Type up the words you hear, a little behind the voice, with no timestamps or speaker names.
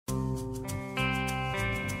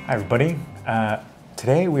Hi everybody.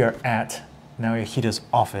 Today we are at Naoya Hida's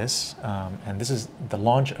office, and this is the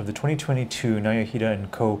launch of the 2022 Naoya Hida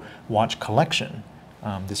Co watch collection.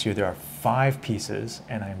 This year there are 5 pieces,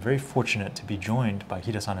 and I am very fortunate to be joined by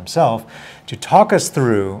Hida-san himself to talk us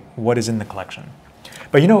through what is in the collection.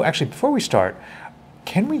 But actually before we start,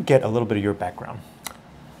 can we get a little bit of your background?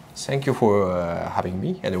 Thank you for having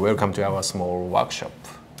me, and welcome to our small workshop.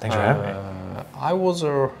 Thanks for having me. I was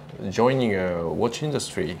joining a watch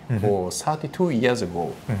industry for 32 years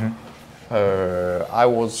ago. I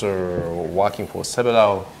was working for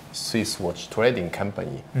several Swiss watch trading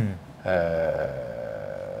company.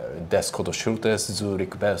 That's called Schultes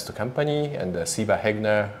Zurich-based company, and Sieber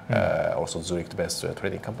Hegner, also Zurich-based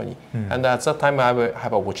trading company. And at that time, I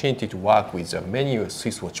have opportunity to work with many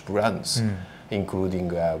Swiss watch brands,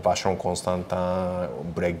 including Vacheron Constantin,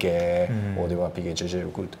 Breguet, Audemars Piguet, Jaeger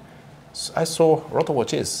Good. So I saw a lot of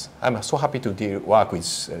watches. I'm so happy to work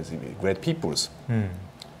with great peoples.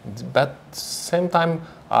 But same time,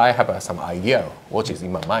 I have some idea watches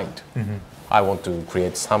in my mind. I want to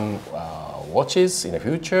create some watches in the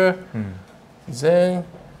future. Then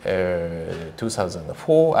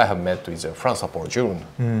 2004, I have met with François Bourgeon,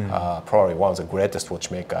 probably one of the greatest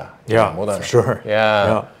watchmaker in modern. For sure.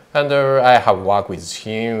 And I have worked with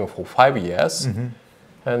him for 5 years.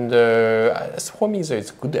 And for me, it's a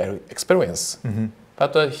good experience.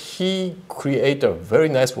 But he created very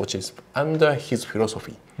nice watches under his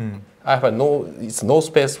philosophy. I have no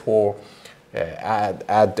space for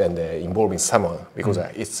add and involving someone because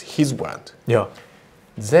it's his brand.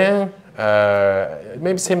 Then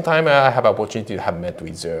maybe same time I have opportunity to have met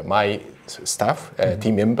with my staff,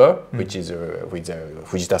 team member, which is with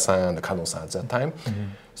Fujita-san and Kano-san at that time.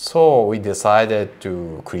 So we decided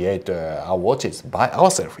to create our watches by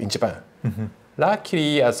ourselves in Japan.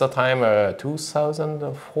 Luckily, at that time,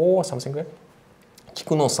 2004, something like that,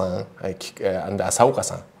 Kikuno-san and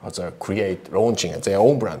Asaoka-san was launching their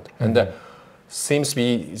own brand. And seems to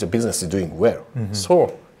be the business is doing well.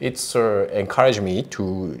 So it's encouraged me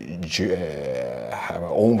to have our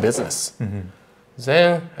own business.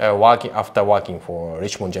 Then, after working for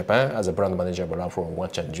Richmond, Japan, as a brand manager of Ralph Lauren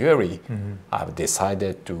Watch and Jewelry, I've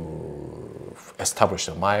decided to establish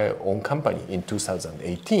my own company in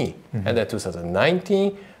 2018. And in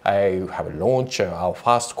 2019, I have launched our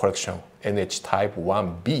first collection, NH Type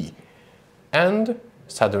 1B. And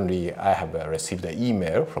suddenly, I have received an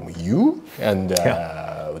email from you, and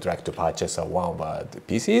would like to purchase one of the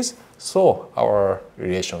pieces. So our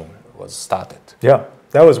relation was started.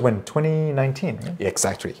 That was when, 2019, right?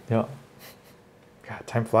 Exactly. God,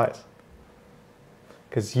 time flies.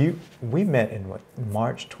 Because we met in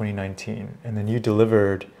March 2019, and then you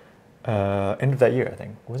delivered end of that year, I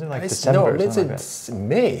think. Was it like December? No, it's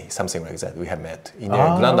May, something like that. We have met in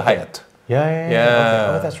Grand Hyatt. Okay.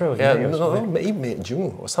 Oh, that's right. May,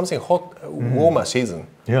 June or something hot, warmer season.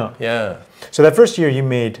 So that first year you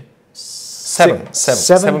made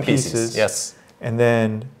seven pieces. Yes. And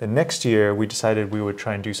then the next year we decided we would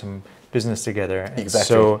try and do some business together. And exactly.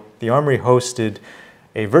 So the Armoury hosted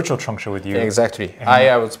a virtual trunk show with you. Exactly.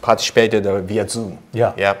 I was participated via Zoom.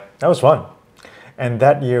 That was fun. And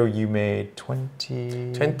that year you made 20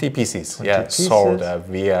 pieces. 20 pieces? Sold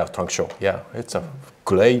via trunk show. It's a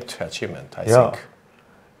great achievement, I think.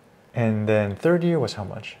 And then third year was how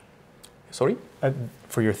much? Sorry?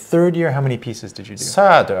 For your third year, how many pieces did you do?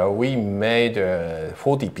 Third, we made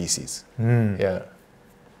 40 pieces.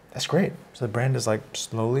 That's great. So the brand is like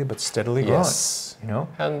slowly but steadily growing. Yes.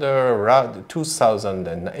 And around 2000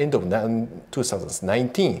 and end of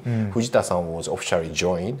 2019, Fujita-san was officially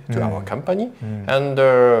joined to our company. And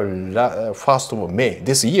 1st of May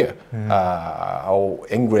this year, our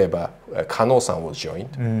engraver Kano-san was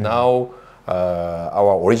joined. Now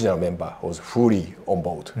our original member was fully on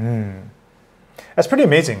board. That's pretty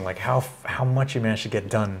amazing, like how much you managed to get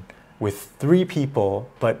done with 3 people,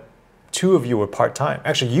 but 2 of you were part-time.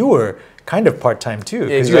 Actually, you were kind of part-time too,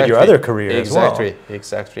 because you had your other career as well.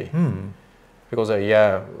 Exactly. Because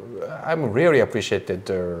I'm really appreciated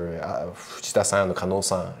Fujita-san and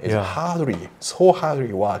Kano-san is so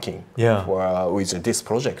hardly working with this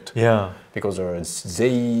project. Because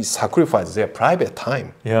they sacrifice their private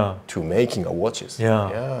time to making watches.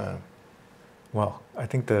 Well, I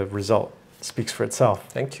think the result speaks for itself.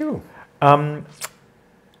 Thank you.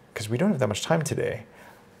 Because we don't have that much time today,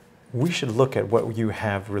 we should look at what you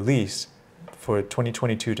have released for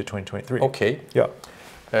 2022 to 2023. Okay.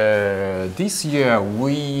 This year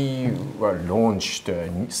we launched the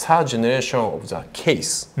 3rd generation of the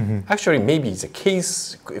case. Actually, maybe the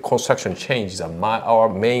case construction change is our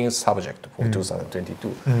main subject for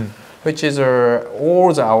 2022. which is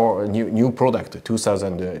our new product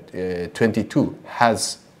 2022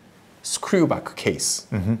 has screwback case.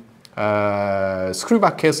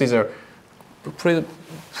 Screwback case is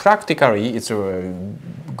practically it's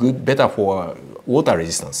better for water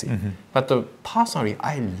resistance. But personally,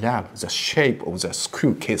 I love the shape of the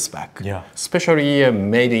screw case back, especially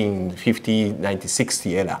made in 50, 90,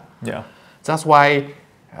 60 era. That's why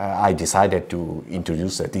I decided to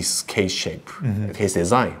introduce this case shape, case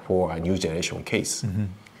design for a new generation case.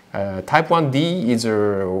 Type 1D is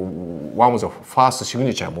one of the first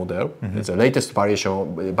signature model. It's the latest version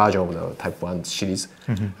of the Type 1 series.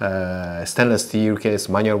 Stainless steel case,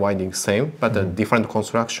 manual winding, same, but a different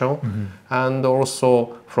construction. And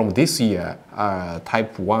also from this year,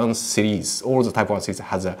 Type 1 series, all the Type 1 series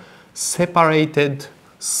has a separated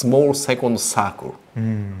small second circle.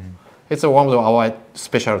 It's one of our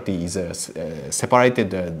specialty is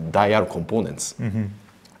separated dial components.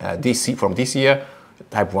 From this year,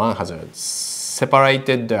 Type 1 has a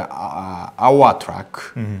separated hour track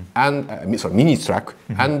and minute track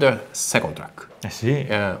and second track. I see.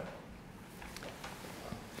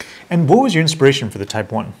 And what was your inspiration for the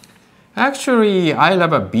Type 1? Actually, I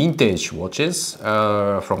love vintage watches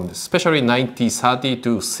from especially 1930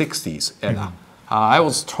 to 60s era. I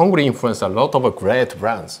was strongly influenced a lot of great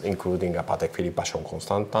brands, including Patek Philippe, Vacheron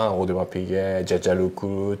Constantin, Audemars Piguet,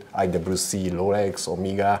 Jaeger-LeCoultre, IWC, Rolex,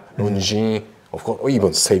 Omega, Longines, of course, or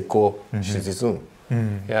even Seiko, Shizun.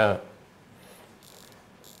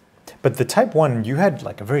 But the Type 1, you had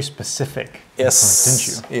like a very specific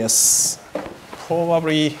influence, didn't you? Yes.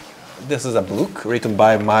 Probably this is a book written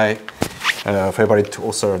by my favorite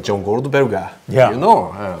author, John Goldberger. You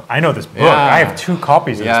know. I know this book. I have 2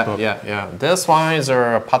 copies of this book. This one is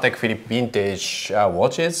a Patek Philippe vintage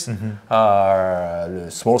watches.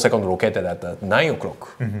 Small second located at 9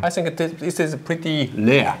 o'clock. I think this is pretty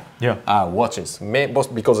rare watches. Both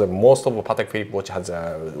because most of the Patek Philippe watch has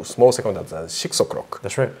a small second at 6 o'clock.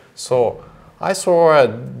 That's right. So I saw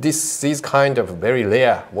these kind of very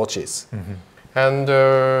rare watches. And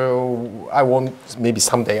I want, maybe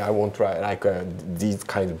someday I want to try like these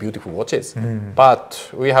kind of beautiful watches. But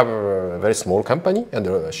we have a very small company and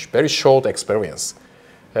a very short experience.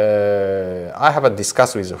 I have a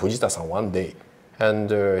discuss with Hida-san one day, and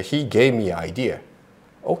he gave me an idea.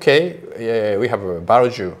 Okay, we have a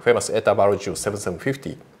Barju, famous ETA Barju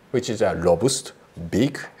 7750, which is a robust,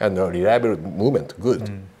 big, and reliable movement, good.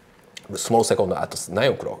 Small second at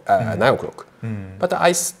 9 o'clock. But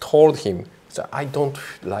I told him, so I don't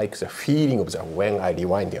like the feeling of when I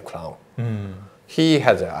rewind the crown. He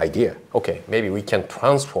has an idea. Okay, maybe we can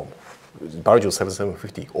transform Barju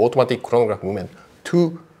 7750 automatic chronograph movement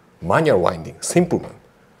to manual winding, simple one.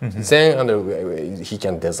 Then he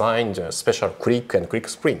can design the special click and click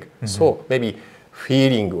spring. So maybe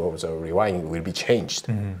feeling of the rewinding will be changed.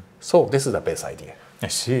 So this is the best idea. I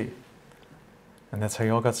see. And that's how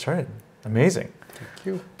you all got started. Amazing. Thank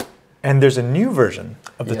you. And there's a new version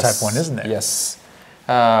of the Type 1, isn't there? Yes.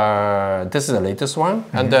 This is the latest one.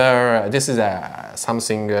 And this is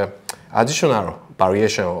something additional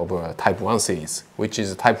variation of Type 1 series, which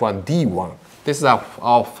is Type 1 D1. This is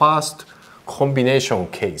our first combination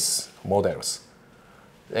case models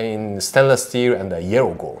in stainless steel and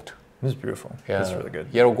yellow gold. This is beautiful. That's really good.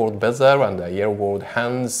 Yellow gold bezel and yellow gold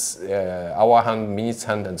hands, hour hand, minute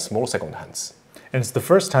hand, and small second hands. And it's the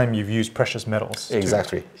first time you've used precious metals.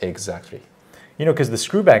 Exactly. You know, because the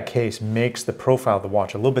screwback case makes the profile of the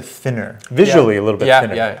watch a little bit thinner, visually a little bit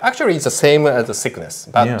thinner. Actually, it's the same as the thickness,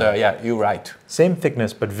 but you're right. Same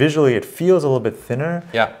thickness, but visually it feels a little bit thinner.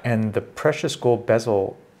 Yeah. And the precious gold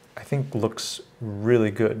bezel, I think, looks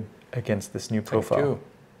really good against this new profile. Thank you.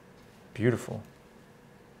 Beautiful.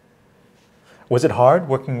 Was it hard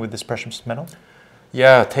working with this precious metal?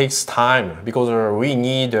 Yeah, it takes time because we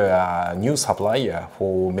need a new supplier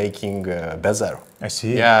for making bezel. I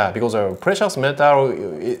see. Yeah, because precious metal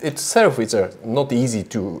itself is not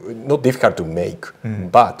difficult to make.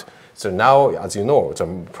 But so now, as you know, the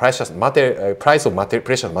price of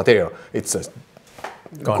precious material it's it's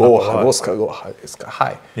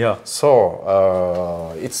high. Yeah.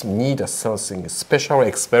 So it's need something special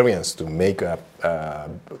experience to make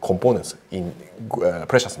components in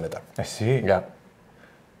precious metal. I see. Yeah.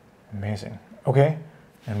 Amazing. Okay,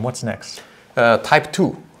 and what's next? Type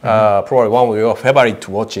 2. Probably one of your favorite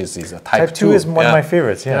watches is Type 2. Type 2 is one of my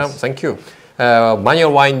favorites, yes. Thank you.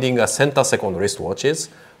 Manual winding center second wrist watches.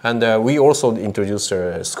 And we also introduced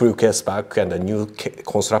a screw case back and a new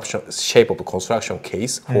construction shape of construction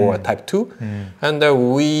case for Type 2. And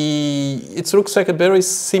it looks like a very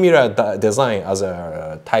similar design as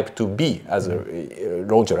a Type 2B as a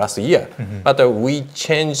launched last year. But we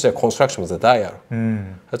changed the construction of the dial.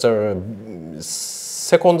 That's a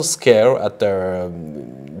second scale at the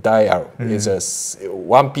dial is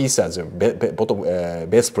one piece as a bottom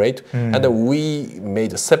base plate, and we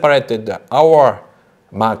made separated our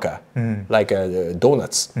marker like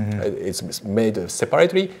donuts. It's made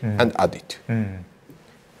separately and added.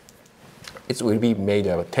 It will be made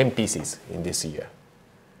of 10 pieces in this year.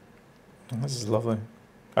 This is lovely.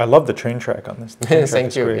 I love the train track on this.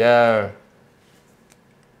 Thank you. Great. Yeah.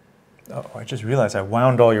 Oh, I just realized I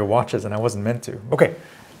wound all your watches and I wasn't meant to. Okay.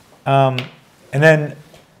 And then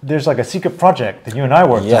there's like a secret project that you and I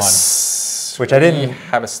worked on. Which I didn't... We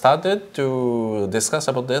have started to discuss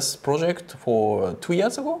about this project for 2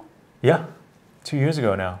 years ago? Yeah, 2 years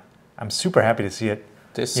ago now. I'm super happy to see it.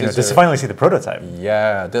 To finally see the prototype.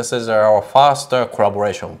 Yeah, this is our first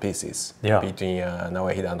collaboration pieces between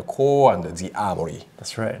Naoya Hida Co and the Armoury.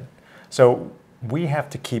 That's right. So we have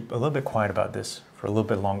to keep a little bit quiet about this for a little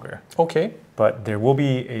bit longer. Okay. But there will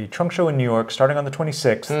be a trunk show in New York starting on the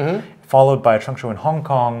 26th, followed by a trunk show in Hong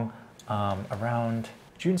Kong around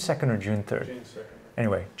June 2nd or June 3rd. June 2nd.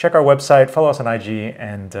 Anyway, check our website, follow us on IG,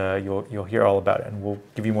 and you'll hear all about it, and we'll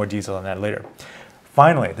give you more detail on that later.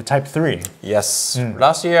 Finally, the Type 3. Yes.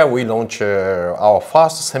 Last year, we launched our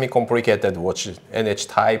first semi-complicated watch, NH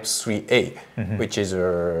Type 3A, which is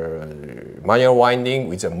manual winding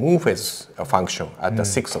with a moon phase function at the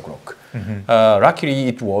 6 o'clock.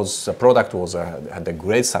 Luckily, the product had a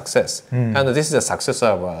great success. And this is a success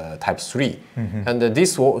of Type 3. And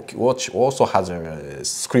this watch also has a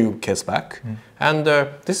screw case back. And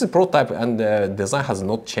this is prototype, and the design has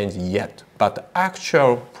not changed yet. But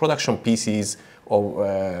actual production pieces of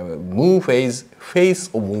moon phase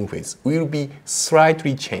of moon phase will be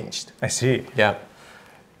slightly changed. I see. Yeah.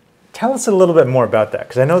 Tell us a little bit more about that,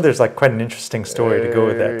 because I know there's like quite an interesting story to go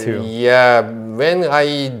with that too. Yeah, when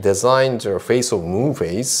I designed the face of moon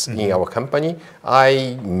phase in our company,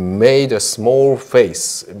 I made a small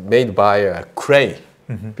face made by a clay.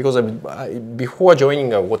 Because before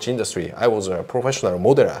joining a watch industry, I was a professional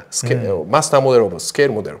modeler, master model of a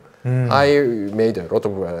scale model. I made a lot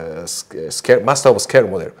of master of scale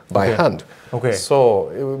model by hand. Okay. So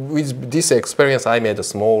with this experience, I made a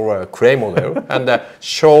small clay model and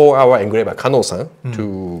show our engraver Kano-san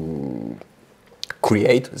to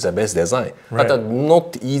create the best design. Right. But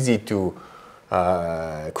not easy to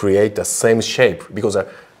create the same shape, because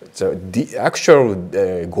the actual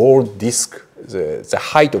gold disc, the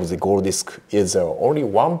height of the gold disc is only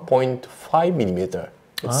 1.5 millimeter.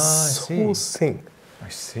 It's so thin. I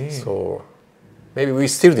see. So maybe we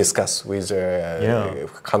still discuss with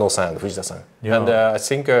Kano-san and Fujita-san. And I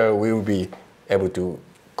think we will be able to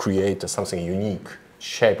create something unique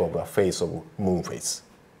shape of a face of moon phase.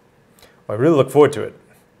 Well, I really look forward to it.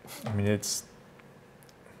 I mean,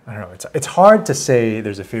 I don't know, it's hard to say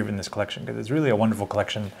there's a favorite in this collection, because it's really a wonderful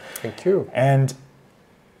collection. Thank you. And,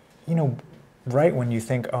 you know, right when you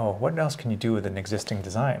think, oh, what else can you do with an existing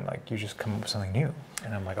design? Like, you just come up with something new.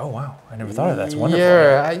 And I'm like, oh, wow, I never thought of that. It's wonderful.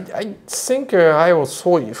 Yeah, I think I was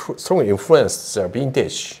so strongly influenced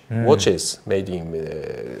vintage watches made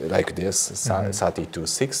in like this,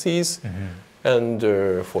 30s. And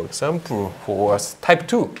for example, for Type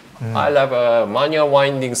 2, I love manual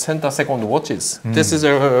winding center second watches. This is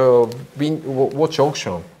a watch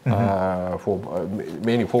auction for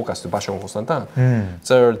mainly focused on Vacheron Constantin.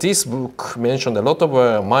 So this book mentioned a lot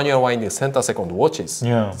of manual winding center second watches.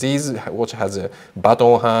 Yeah. This watch has a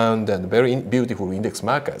button hand and very beautiful index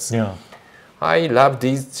markers. Yeah. I love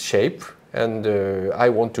this shape. And I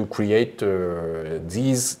want to create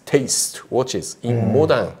these taste watches in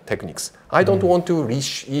modern techniques. I don't want to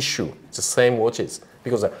reissue the same watches,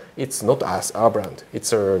 because it's not us, our brand. It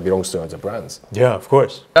belongs to other brands. Yeah, of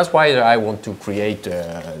course. That's why I want to create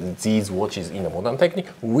these watches in a modern technique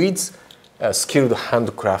with skilled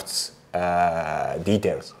handcrafts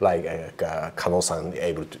details, like Kano-san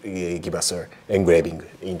able to give us an engraving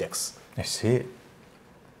index. I see it.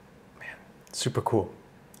 Man, super cool.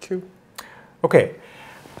 Cool. Okay,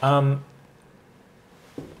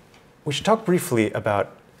 we should talk briefly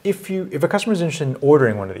about if a customer is interested in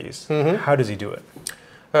ordering one of these, how does he do it?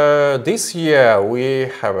 This year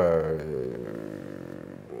we have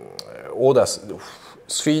orders,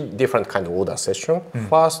 3 different kind of order session.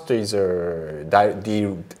 First is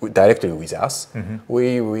deal directly with us.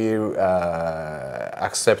 We will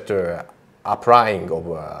accept applying of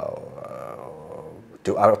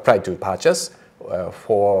to apply to purchase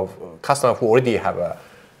for customers who already have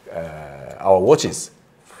our watches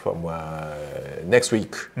from next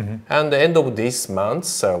week. And at the end of this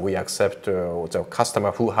month, we accept the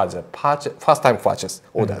customer who has a first-time purchase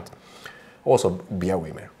ordered, also via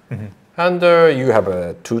email. And you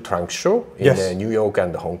have 2 trunk show in New York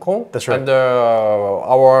and Hong Kong. That's right.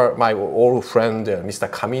 And my old friend, Mr.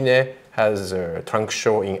 Kamine, has a trunk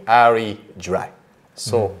show in early July.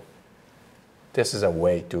 So this is a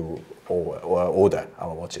way to order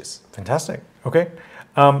our watches. Fantastic. Okay.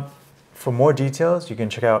 For more details, you can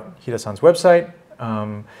check out Hida-san's website.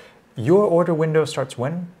 Your order window starts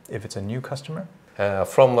when, if it's a new customer?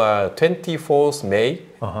 From 24th May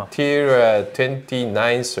till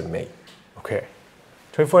 29th May. Okay.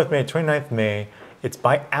 24th May, 29th May. It's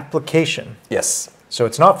by application. Yes. So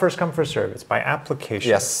it's not first come, first serve. It's by application.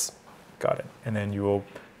 Yes. Got it. And then you will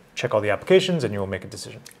check all the applications and you will make a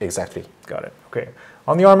decision. Exactly. Got it. Okay.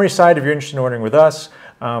 On the Armoury side, if you're interested in ordering with us,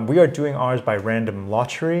 we are doing ours by random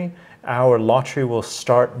lottery. Our lottery will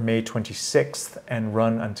start May 26th and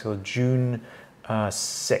run until June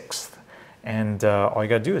 6th. And all you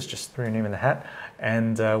got to do is just throw your name in the hat,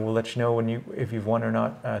 and we'll let you know if you've won or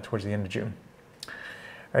not towards the end of June.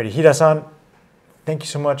 Alrighty, Hida-san, thank you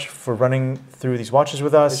so much for running through these watches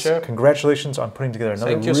with us. Sure. Congratulations on putting together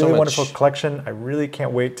another Thank you really so much. wonderful collection. I really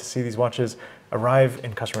can't wait to see these watches arrive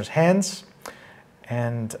in customers' hands.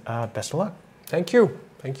 And best of luck. Thank you.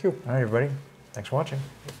 Thank you. All right, everybody. Thanks for watching.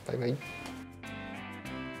 Bye-bye.